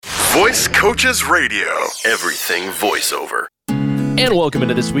Voice Coaches Radio. Everything voiceover. And welcome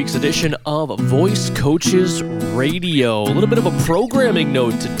into this week's edition of Voice Coaches Radio. A little bit of a programming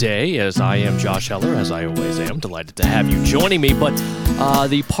note today, as I am Josh Heller, as I always am. Delighted to have you joining me. But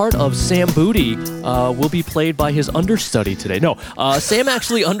the part of Sam Booty will be played by his understudy today. No, Sam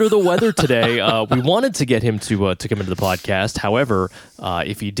actually under the weather today. We wanted to get him to come into the podcast. However,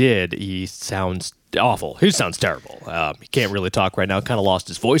 if he did, he sounds awful. He sounds terrible. He can't really talk right now. Kind of lost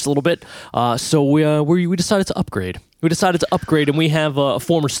his voice a little bit. So we decided to upgrade. And we have a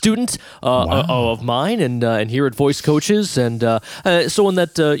former student of mine, and here at Voice Coaches, and someone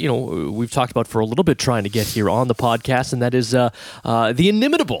that we've talked about for a little bit, trying to get here on the podcast, and that is the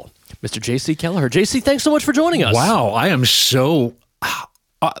inimitable Mr. J.C. Kelleher. J.C., thanks so much for joining us. Wow, I am so.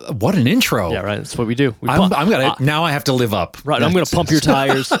 What an intro! Yeah, right. That's what we do. Now I have to live up. Right, I'm gonna pump your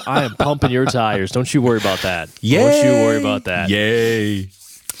tires. I am pumping your tires. Don't you worry about that. Yay! Don't you worry about that. Yay!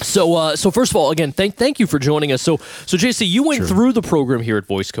 So first of all, again, thank you for joining us. So JC, you went through the program here at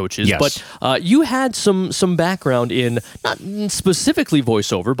Voice Coaches, yes. But you had some background in not specifically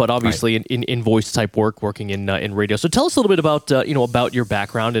voiceover, but obviously in voice type work, working in radio. So tell us a little bit about your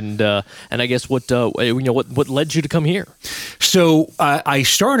background and I guess what led you to come here. So I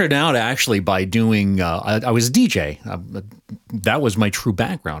started out actually by doing. I was a DJ. That was my true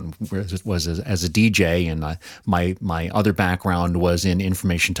background, was as a DJ, and my other background was in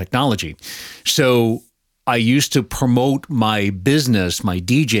information technology. So I used to promote my business, my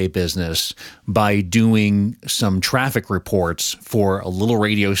DJ business, by doing some traffic reports for a little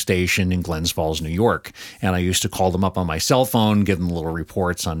radio station in Glens Falls, New York. And I used to call them up on my cell phone, give them little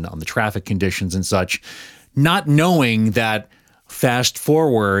reports on the traffic conditions and such, not knowing that fast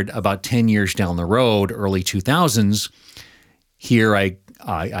forward about 10 years down the road, early 2000s, here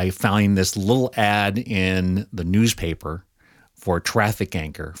I found this little ad in the newspaper for a traffic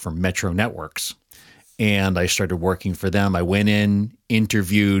anchor for Metro Networks. And I started working for them. I went in,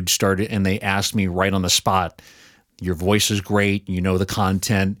 interviewed, and they asked me right on the spot, your voice is great, you know the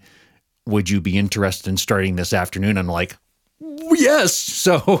content, would you be interested in starting this afternoon? I'm like, yes!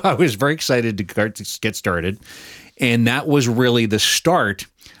 So I was very excited to get started. And that was really the start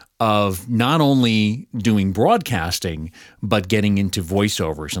of not only doing broadcasting, but getting into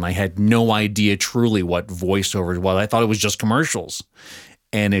voiceovers. And I had no idea truly what voiceovers was. I thought it was just commercials.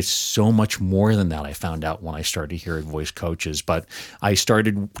 And it's so much more than that, I found out when I started here at Voice Coaches. But I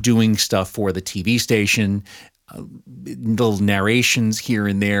started doing stuff for the TV station, little narrations here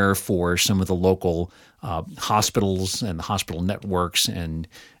and there for some of the local hospitals and the hospital networks, and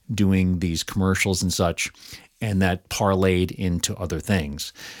doing these commercials and such. And that parlayed into other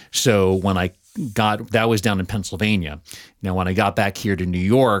things. So when that was down in Pennsylvania. Now, when I got back here to New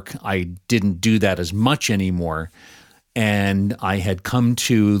York, I didn't do that as much anymore. And I had come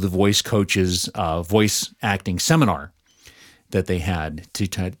to the Voice Coaches voice acting seminar that they had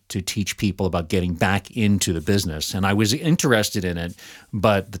to teach people about getting back into the business. And I was interested in it,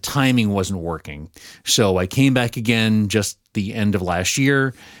 but the timing wasn't working. So I came back again just the end of last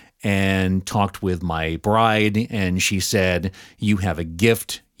year and talked with my bride, and she said, you have a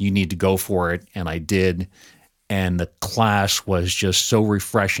gift, you need to go for it. And I did. And the class was just so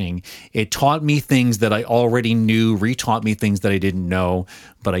refreshing. It taught me things that I already knew, retaught me things that I didn't know.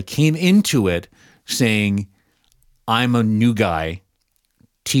 But I came into it saying, I'm a new guy.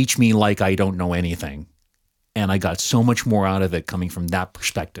 Teach me like I don't know anything. And I got so much more out of it coming from that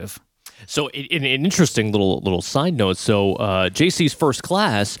perspective. So, an interesting little side note. So, JC's first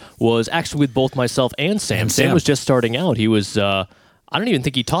class was actually with both myself and Sam. Sam was just starting out. He was. I don't even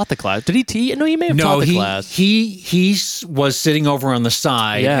think he taught the class. Did he? No, he may have taught the class. He was sitting over on the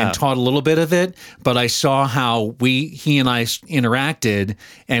side and taught a little bit of it. But I saw how he and I interacted,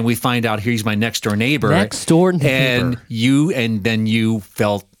 and we find out he's my next door neighbor. And then you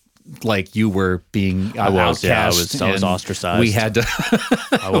felt like you were being outcast. Yeah, I was ostracized. We had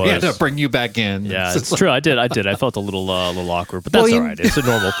to bring you back in. Yeah, it's true. I did. I felt a little awkward, but that's all right. It's a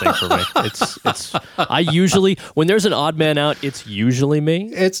normal thing for me. It's. I usually, when there's an odd man out, it's usually me.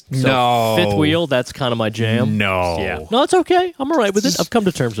 Fifth wheel. That's kind of my jam. No, it's okay. I'm all right with it. I've come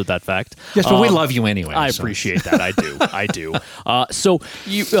to terms with that fact. Yes, but we love you anyway. I appreciate that. I do. So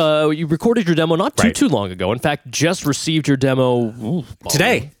you recorded your demo not too long ago. In fact, just received your demo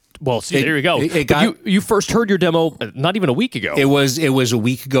today. Well, see, there we go. You first heard your demo not even a week ago. It was a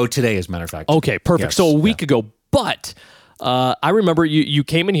week ago today, as a matter of fact. Okay, perfect. Yes, so a week ago, but I remember you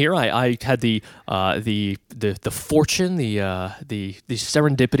came in here. I had the fortune, the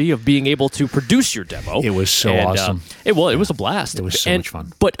serendipity of being able to produce your demo. It was so awesome. It was a blast. It was so much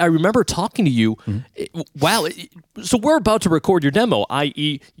fun. But I remember talking to you. So we're about to record your demo,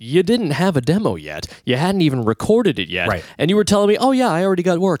 i.e., you didn't have a demo yet. You hadn't even recorded it yet. Right. And you were telling me, oh, yeah, I already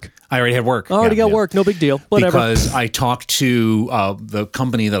got work. I already had work. I already got work. No big deal. Whatever. Because I talked to the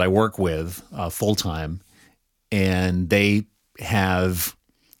company that I work with full time, and they have,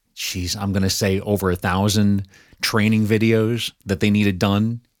 I'm going to say over 1,000 training videos that they needed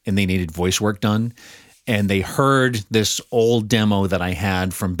done, and they needed voice work done. And they heard this old demo that I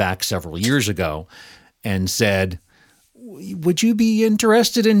had from back several years ago and said, would you be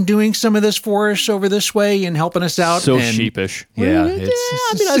interested in doing some of this for us over this way and helping us out? So sheepish. Yeah.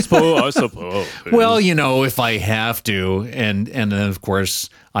 I suppose. Well, if I have to. And then, of course,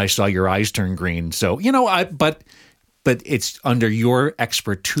 I saw your eyes turn green. So, but it's under your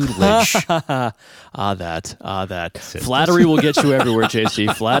expert tutelage. That. Flattery will get you everywhere,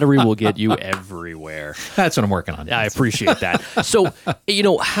 JC. Flattery will get you everywhere. That's what I'm working on. I appreciate that. So,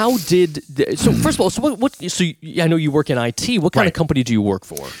 how did? So, first of all, So, I know you work in IT. What kind of company do you work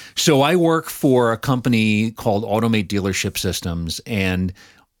for? So, I work for a company called Automate Dealership Systems, and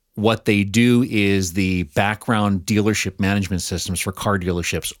what they do is the background dealership management systems for car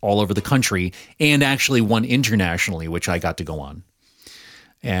dealerships all over the country, and actually one internationally, which I got to go on.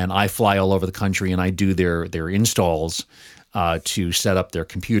 And I fly all over the country, and I do their installs to set up their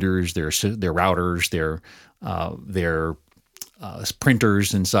computers, their routers, their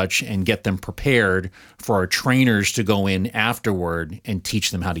printers and such, and get them prepared for our trainers to go in afterward and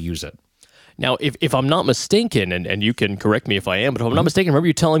teach them how to use it. Now, if I'm not mistaken, and you can correct me if I am, but if I'm not mistaken, remember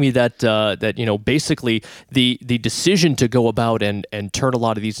you telling me that basically the decision to go about and turn a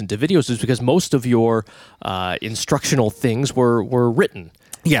lot of these into videos is because most of your instructional things were written.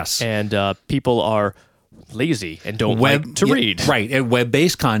 Yes. And people are lazy and don't like to read. Right, and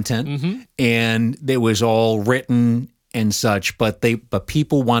web-based content, and it was all written and such, but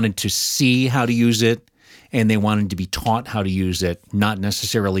people wanted to see how to use it, and they wanted to be taught how to use it, not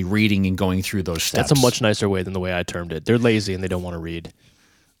necessarily reading and going through those steps. That's a much nicer way than the way I termed it. They're lazy and they don't want to read.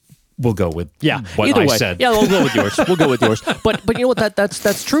 We'll go with what either I way. said. Yeah, we'll go with yours. We'll go with yours. But you know what?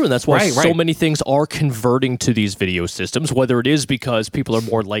 That's true, and that's why so many things are converting to these video systems. Whether it is because people are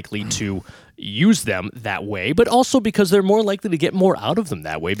more likely to use them that way, but also because they're more likely to get more out of them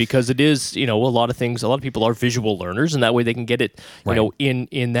that way. Because it is, a lot of people are visual learners, and that way they can get it,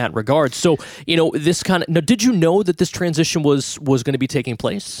 in that regard. So, this kind of. Now, did you know that this transition was going to be taking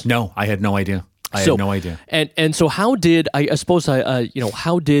place? No, I had no idea. I had no idea. And so how did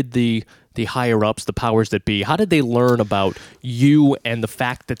how did the higher ups, the powers that be, how did they learn about you and the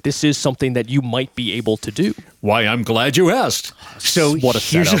fact that this is something that you might be able to do? Why, I'm glad you asked. So what a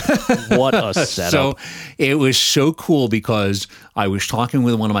setup. What a setup. So it was so cool because I was talking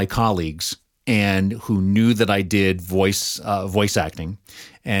with one of my colleagues and who knew that I did voice acting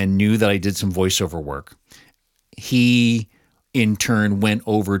and knew that I did some voiceover work. He in turn went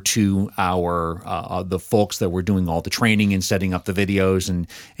over to our the folks that were doing all the training and setting up the videos and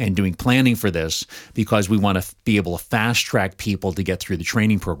doing planning for this, because we want to be able to fast track people to get through the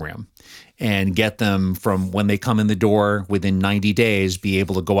training program and get them from when they come in the door within 90 days, be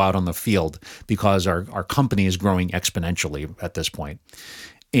able to go out on the field, because our company is growing exponentially at this point.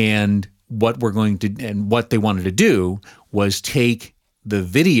 And what they wanted to do was take the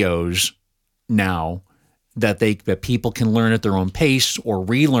videos now that people can learn at their own pace or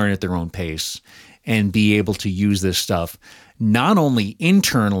relearn at their own pace and be able to use this stuff not only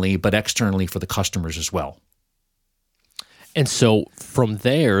internally but externally for the customers as well. And so from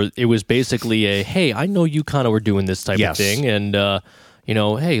there, it was basically hey, I know you kind of were doing this type of thing, and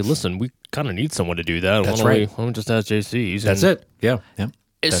hey, listen, we kind of need someone to do that. That's right. Why don't we just ask JC? That's it. Yeah.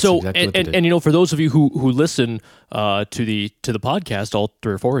 That's so exactly and for those of you who listen to the podcast, all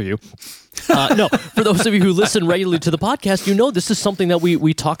 3 or 4 of you, for those of you who listen regularly to the podcast, this is something that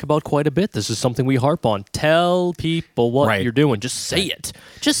we talk about quite a bit. This is something we harp on. Tell people what you're doing. Just say it.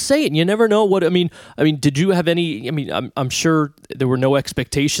 Just say it. And you never know what. I mean, did you have any? I'm sure there were no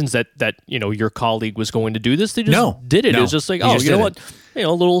expectations that your colleague was going to do this. They just did it. It was just like, you know what, a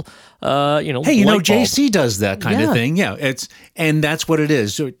little. Hey, JC does that kind of thing. Yeah, and that's what it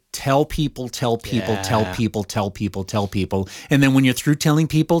is. So tell people, tell people, and then when you're through telling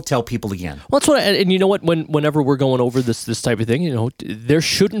people, tell people again. Well, that's what. And you know what? Whenever we're going over this type of thing, there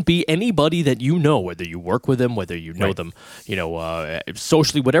shouldn't be anybody that whether you work with them, whether you know them,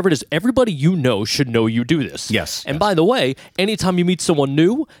 socially, whatever it is. Everybody should know you do this. Yes. And by the way, anytime you meet someone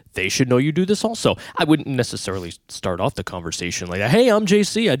new, they should know you do this also. I wouldn't necessarily start off the conversation like, "Hey, I'm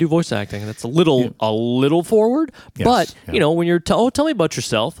JC. I do voice acting." That's a little forward. Yes, But yeah. when you're tell me about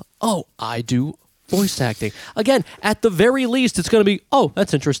yourself. Oh, I do voice acting. Again, at the very least, it's going to be, oh,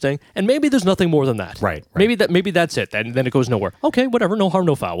 that's interesting, and maybe there's nothing more than that. Right. Maybe that's it. Then it goes nowhere. Okay, whatever. No harm,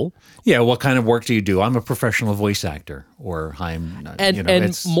 no foul. Yeah, what kind of work do you do? I'm a professional voice actor, or I'm,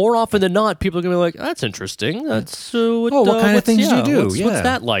 And more often than not, people are going to be like, "That's interesting. That's what kind of things do you do? What's Yeah.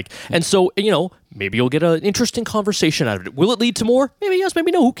 that like?" And so maybe you'll get an interesting conversation out of it. Will it lead to more? Maybe yes,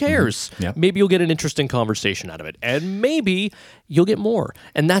 maybe no. Who cares? Yep. Maybe you'll get an interesting conversation out of it, and maybe you'll get more.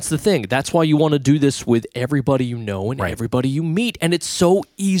 And that's the thing. That's why you want to do this with everybody you know and Right. everybody you meet. And it's so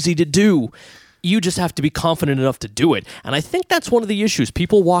easy to do. You just have to be confident enough to do it. And I think that's one of the issues.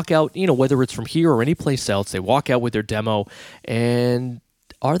 People walk out, whether it's from here or any place else, they walk out with their demo, and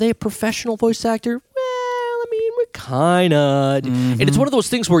are they a professional voice actor? Well, I mean, we're kind of. And it's one of those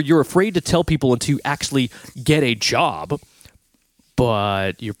things where you're afraid to tell people until you actually get a job.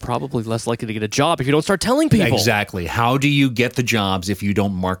 But you're probably less likely to get a job if you don't start telling people. Exactly. How do you get the jobs if you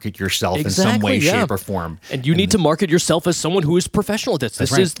don't market yourself in some way, shape, or form? And you need to market yourself as someone who is professional at this.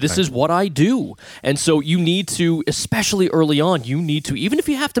 This is what I do. And so you need to, especially early on, even if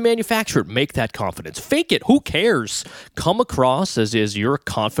you have to manufacture it, make that confidence. Fake it. Who cares? Come across as you're a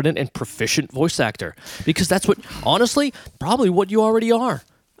confident and proficient voice actor. Because that's honestly, probably what you already are.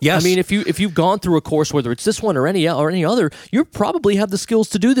 Yes. I mean, if you've gone through a course, whether it's this one or any other, you probably have the skills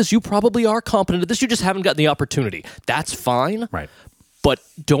to do this. You probably are competent at this. You just haven't gotten the opportunity. That's fine. Right. But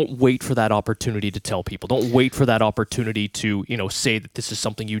don't wait for that opportunity to tell people. Don't wait for that opportunity to, say that this is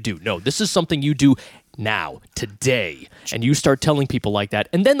something you do. No, this is something you do now, today. And you start telling people like that,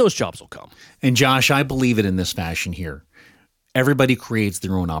 and then those jobs will come. And Josh, I believe it in this fashion here. Everybody creates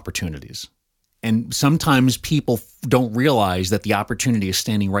their own opportunities. And sometimes people don't realize that the opportunity is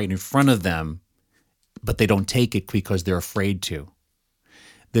standing right in front of them, but they don't take it because they're afraid to.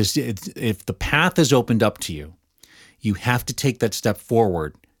 If the path is opened up to you, you have to take that step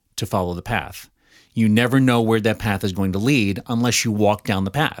forward to follow the path. You never know where that path is going to lead unless you walk down the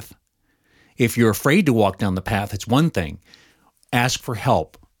path. If you're afraid to walk down the path, it's one thing. Ask for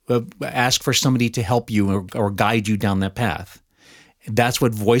help. Ask for somebody to help you or guide you down that path. That's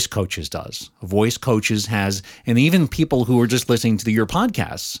what Voice Coaches does. Voice Coaches and even people who are just listening to your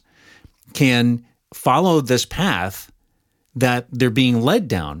podcasts can follow this path that they're being led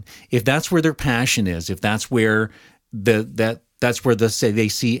down. If that's where their passion is, if that's where they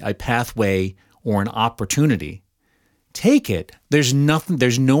see a pathway or an opportunity, take it. There's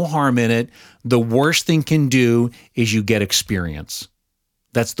no harm in it. The worst thing can do is you get experience.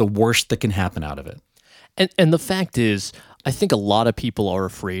 That's the worst that can happen out of it. And the fact is, I think a lot of people are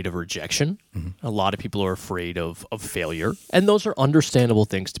afraid of rejection. Mm-hmm. A lot of people are afraid of failure. And those are understandable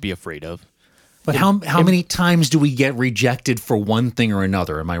things to be afraid of. But how many times do we get rejected for one thing or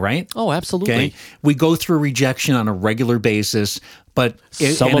another? Am I right? Oh, absolutely. Okay. We go through rejection on a regular basis, but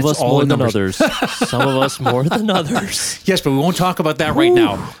some of us more than others. Some of us more than others. Yes, but we won't talk about that right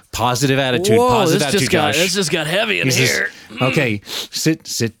now. Positive attitude. Whoa, positive attitude, Josh. This just got heavy in here. Okay,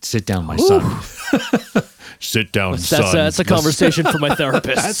 sit down, my son. Sit down, son. That's a conversation for my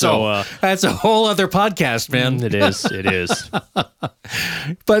therapist. That's a whole other podcast, man. It is.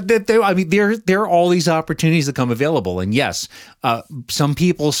 But there are all these opportunities that come available, and yes, some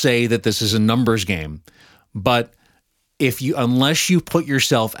people say that this is a numbers game, but unless you put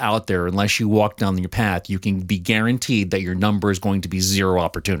yourself out there, unless you walk down your path, you can be guaranteed that your number is going to be zero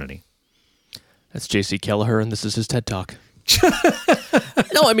opportunity. That's JC Kelleher, and this is his TED Talk.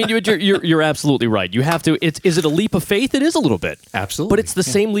 No, I mean you're absolutely right. You have to. Is it a leap of faith? It is a little bit, absolutely. But it's the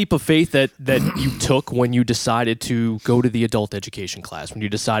same leap of faith that you took when you decided to go to the adult education class. When you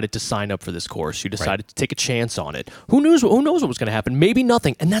decided to sign up for this course, you decided to take a chance on it. Who knows what was going to happen? Maybe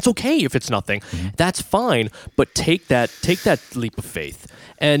nothing, and that's okay if it's nothing. Mm-hmm. That's fine. But take that leap of faith.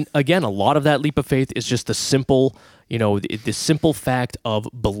 And again, a lot of that leap of faith is just the simple fact of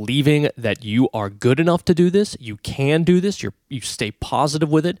believing that you are good enough to do this, you can do this, you stay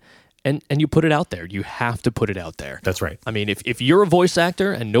positive with it, and you put it out there. You have to put it out there. That's right. I mean, if you're a voice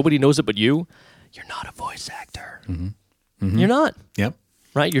actor and nobody knows it but you're not a voice actor. Mm-hmm. Mm-hmm. You're not. Yep.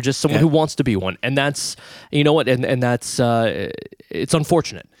 Right? You're just someone who wants to be one. And that's, and that's, it's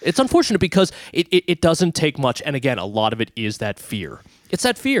unfortunate. It's unfortunate because it doesn't take much. And again, a lot of it is that fear. It's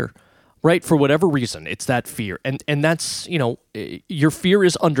that fear. Right? For whatever reason, it's that fear. And that's, your fear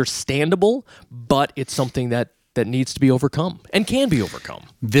is understandable, but it's something that needs to be overcome and can be overcome.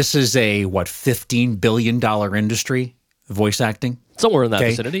 This is a, $15 billion industry, voice acting? Somewhere in that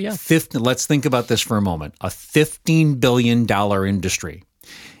vicinity, yeah. Let's think about this for a moment. A $15 billion industry.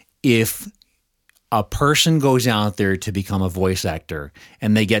 if a person goes out there to become a voice actor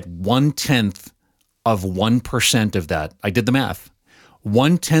and they get 1/10 of 1% of that, I did the math,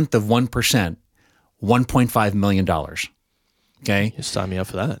 1/10 of 1%, $1.5 million. Okay. You sign me up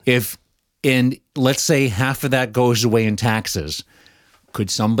for that. And let's say half of that goes away in taxes.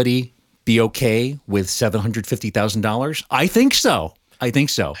 Could somebody be okay with $750,000? I think so. I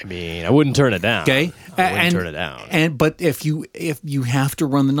mean, I wouldn't turn it down. Okay. I wouldn't turn it down. But if you have to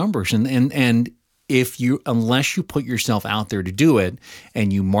run the numbers and unless you put yourself out there to do it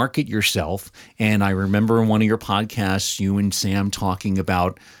and you market yourself, and I remember in one of your podcasts, you and Sam talking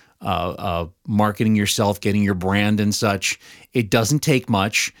about marketing yourself, getting your brand and such. It doesn't take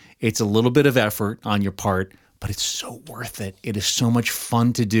much. It's a little bit of effort on your part, but it's so worth it. It is so much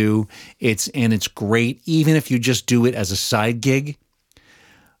fun to do. It's great. Even if you just do it as a side gig,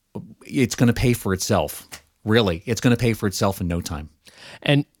 it's going to pay for itself. Really, it's going to pay for itself in no time.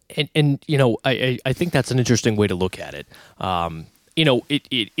 And you know, I think that's an interesting way to look at it. You know,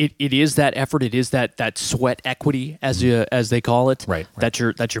 it is that effort. It is that sweat equity, as they call it, right. that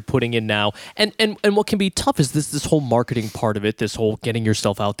you're putting in now. And what can be tough is this whole marketing part of it, this whole getting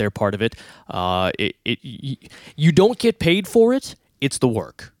yourself out there part of it. You don't get paid for it. It's the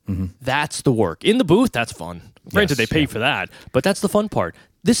work. Mm-hmm. That's the work. In the booth, that's fun. Granted, they pay for that, but that's the fun part.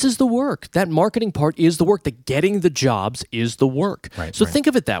 This is the work. That marketing part is the work. The getting the jobs is the work. Right, so think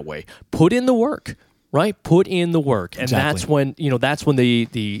of it that way. Put in the work. Right, put in the work, and exactly. that's when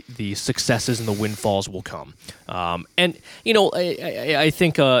the successes and the windfalls will come. And you know, I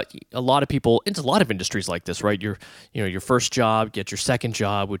think a lot of people, it's a lot of industries like this, right? Your first job, get your second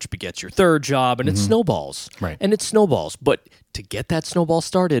job, which begets your third job, and it snowballs. Right, and it snowballs. But to get that snowball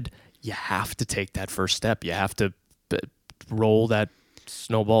started, you have to take that first step. You have to roll that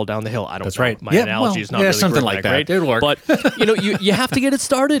snowball down the hill. I don't That's know. right. My analogy is not really something like that. Right? It'll work. But you have to get it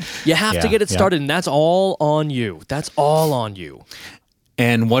started. You have to get it started, and that's all on you. That's all on you.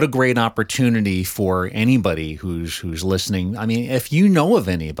 And what a great opportunity for anybody who's listening. I mean, if you know of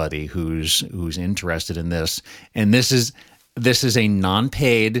anybody who's interested in this, and this is a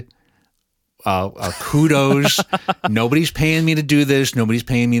non-paid kudos. Nobody's paying me to do this. Nobody's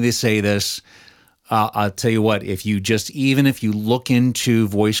paying me to say this. I'll tell you what, even if you look into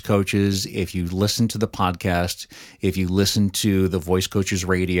voice coaches, if you listen to the podcast, if you listen to the Voice Coaches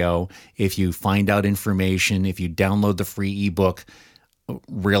Radio, if you find out information, if you download the free ebook,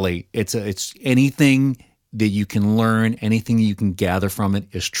 really, it's anything that you can learn, anything you can gather from it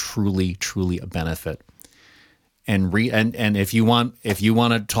is truly, truly a benefit. And if you want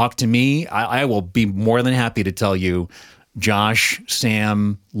to talk to me, I will be more than happy to tell you, Josh,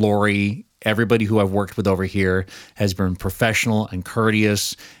 Sam, Lori, everybody who I've worked with over here has been professional and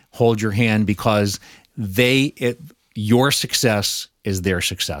courteous. Hold your hand because your success is their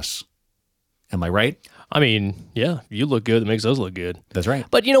success. Am I right? I mean, yeah, you look good. That makes us look good. That's right.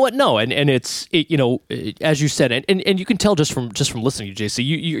 But you know what? No, and as you said, and you can tell just from listening to JC,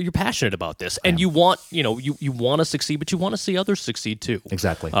 you're passionate about this, and you want you want to succeed, but you want to see others succeed too.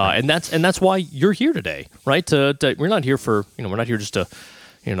 Exactly. And that's why you're here today, right? We're not here for we're not here just to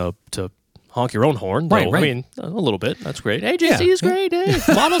honk your own horn. Right, though. right. I mean, a little bit. That's great. Hey, JC is great. Hey,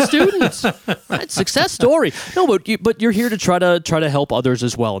 model students. Right, success story. No, but you're here to try to help others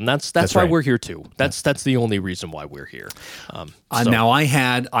as well, and that's why right. we're here too. That's the only reason why we're here. Now I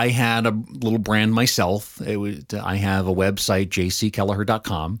had a little brand myself. I have a website,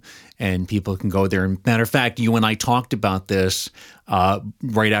 jckelleher.com, and people can go there. And matter of fact, you and I talked about this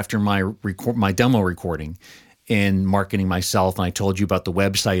right after my demo recording. In marketing myself, and I told you about the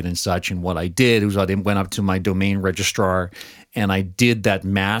website and such, and what I did was I went up to my domain registrar and I did that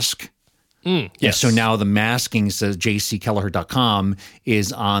mask. Yes. And so now the masking says jckelleher.com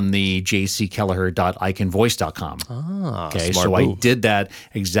is on the jckelleher.iconvoice.com. Okay, so move. I did that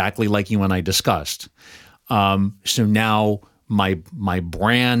exactly like you and I discussed. So now my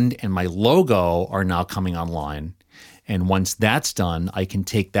brand and my logo are now coming online. And once that's done, I can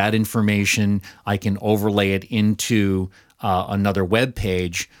take that information, I can overlay it into another web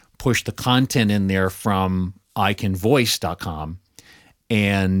page, push the content in there from iconvoice.com,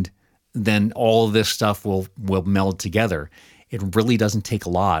 and then all of this stuff will meld together. It really doesn't take a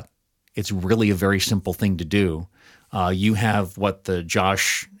lot. It's really a very simple thing to do. You have the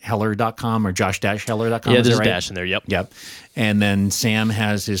joshheller.com or josh-heller.com? Yeah, there's a dash in there, yep. Yep. And then Sam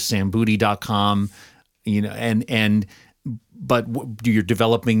has his sambooty.com. But we're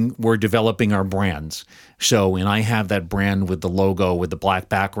developing our brands. So, and I have that brand with the logo, with the black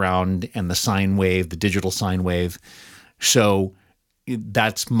background and the sine wave, the digital sine wave. So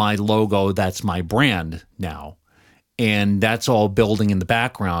that's my logo. That's my brand now. And that's all building in the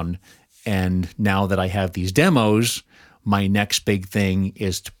background. And now that I have these demos, my next big thing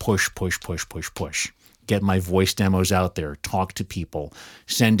is to push. Get my voice demos out there, talk to people,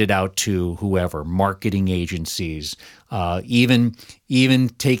 send it out to whoever, marketing agencies, even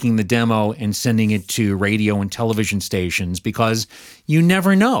taking the demo and sending it to radio and television stations, because you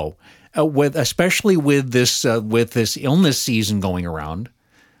never know. Especially with this illness season going around,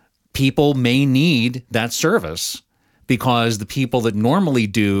 people may need that service, because the people that normally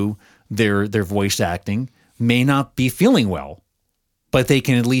do their voice acting may not be feeling well, but they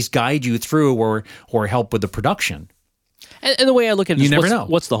can at least guide you through or help with the production. And the way I look at it, you never know.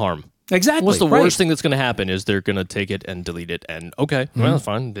 What's the harm? Exactly. What's the worst thing that's going to happen is they're going to take it and delete it, and well, that's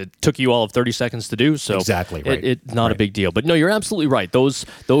fine. It took you all of 30 seconds to do, so exactly right. It's not a big deal. But no, you're absolutely right. Those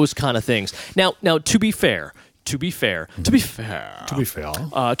kind of things. Now, to be fair,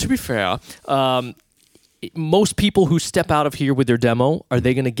 most people who step out of here with their demo, are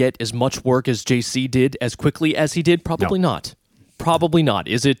they going to get as much work as JC did as quickly as he did? Probably not. Probably not.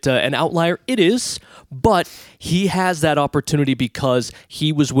 Is it an outlier? It is, but he has that opportunity because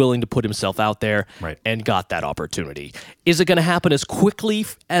he was willing to put himself out there and got that opportunity. Is it going to happen as quickly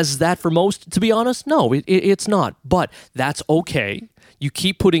as that for most? To be honest, no, it's not, but that's okay. You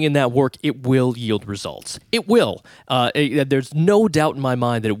keep putting in that work, it will yield results. It will. There's no doubt in my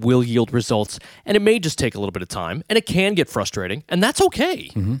mind that it will yield results, and it may just take a little bit of time, and it can get frustrating, and that's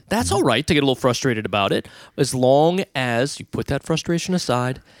okay. That's all right to get a little frustrated about it, as long as you put that frustration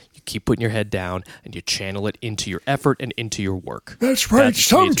aside, you keep putting your head down, and you channel it into your effort and into your work. That's right.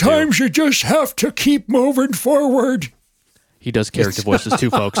 Sometimes you just have to keep moving forward. He does character voices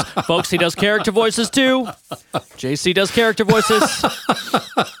too, folks. Folks, he does character voices too. JC does character voices.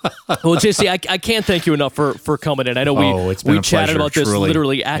 Well, JC, I can't thank you enough for coming in. I know we chatted about this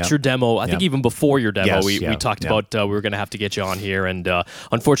literally at your demo. I think even before your demo, we talked about we were going to have to get you on here. And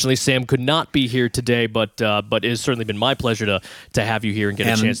unfortunately, Sam could not be here today, but it has certainly been my pleasure to have you here and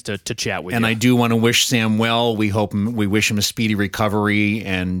get a chance to chat with you. And I do want to wish Sam well. We wish him a speedy recovery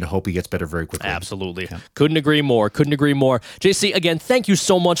and hope he gets better very quickly. Absolutely. Yeah. Couldn't agree more. JC, again, thank you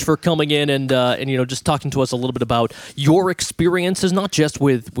so much for coming in and just talking to us a little bit about your experiences, not just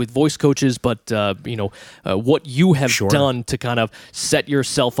with voice coaches, but what you have done to kind of set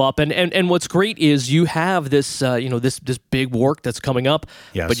yourself up. And what's great is you have this this big work that's coming up,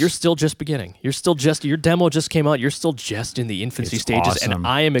 but you're still just beginning. You're still your demo just came out. You're still just in the infancy stages, awesome. And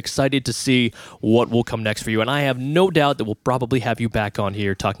I am excited to see what will come next for you. And I have no doubt that we'll probably have you back on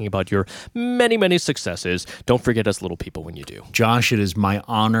here talking about your many, many successes. Don't forget us little people when you do. Josh, it is my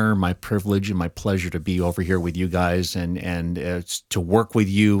honor, my privilege, and my pleasure to be over here with you guys, and to work with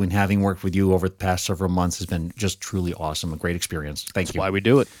you, and having worked with you over the past several months has been just truly awesome. A great experience. Thank you. That's why we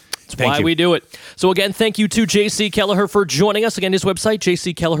do it. We do it. So again, thank you to JC Kelleher for joining us. Again, his website,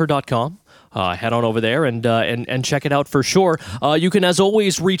 jckelleher.com. Head on over there and check it out for sure. You can, as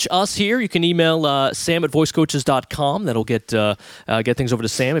always, reach us here. You can email Sam at voicecoaches.com. That'll get things over to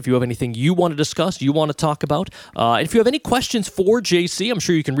Sam if you have anything you want to discuss, you want to talk about. And if you have any questions for JC, I'm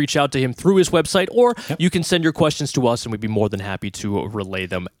sure you can reach out to him through his website, or you can send your questions to us, and we'd be more than happy to relay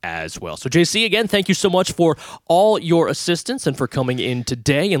them as well. So, JC, again, thank you so much for all your assistance and for coming in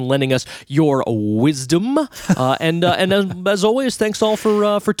today and lending us your wisdom. And as always, thanks all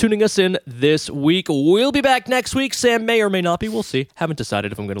for tuning us in this week. We'll be back next week. Sam may or may not be. We'll see. Haven't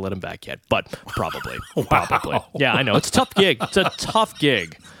decided if I'm going to let him back yet, but probably. Probably. Yeah, I know. It's a tough gig. It's a tough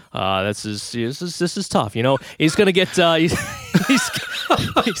gig. This is tough. He's going to get. He's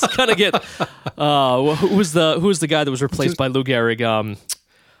going to get. Who's the guy that was replaced by Lou Gehrig?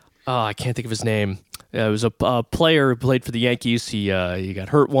 I can't think of his name. It was a player who played for the Yankees. He got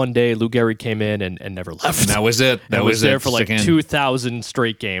hurt one day. Lou Gehrig came in and never left. And that was it. That was there for like 2,000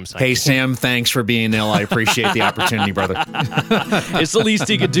 straight games. Hey, Sam, thanks for being ill. I appreciate the opportunity, brother. It's the least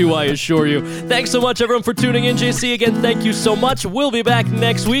he could do, I assure you. Thanks so much, everyone, for tuning in. JC, again, thank you so much. We'll be back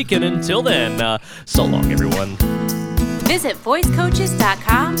next week. And until then, so long, everyone. Visit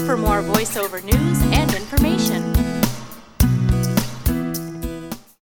voicecoaches.com for more voiceover news and information.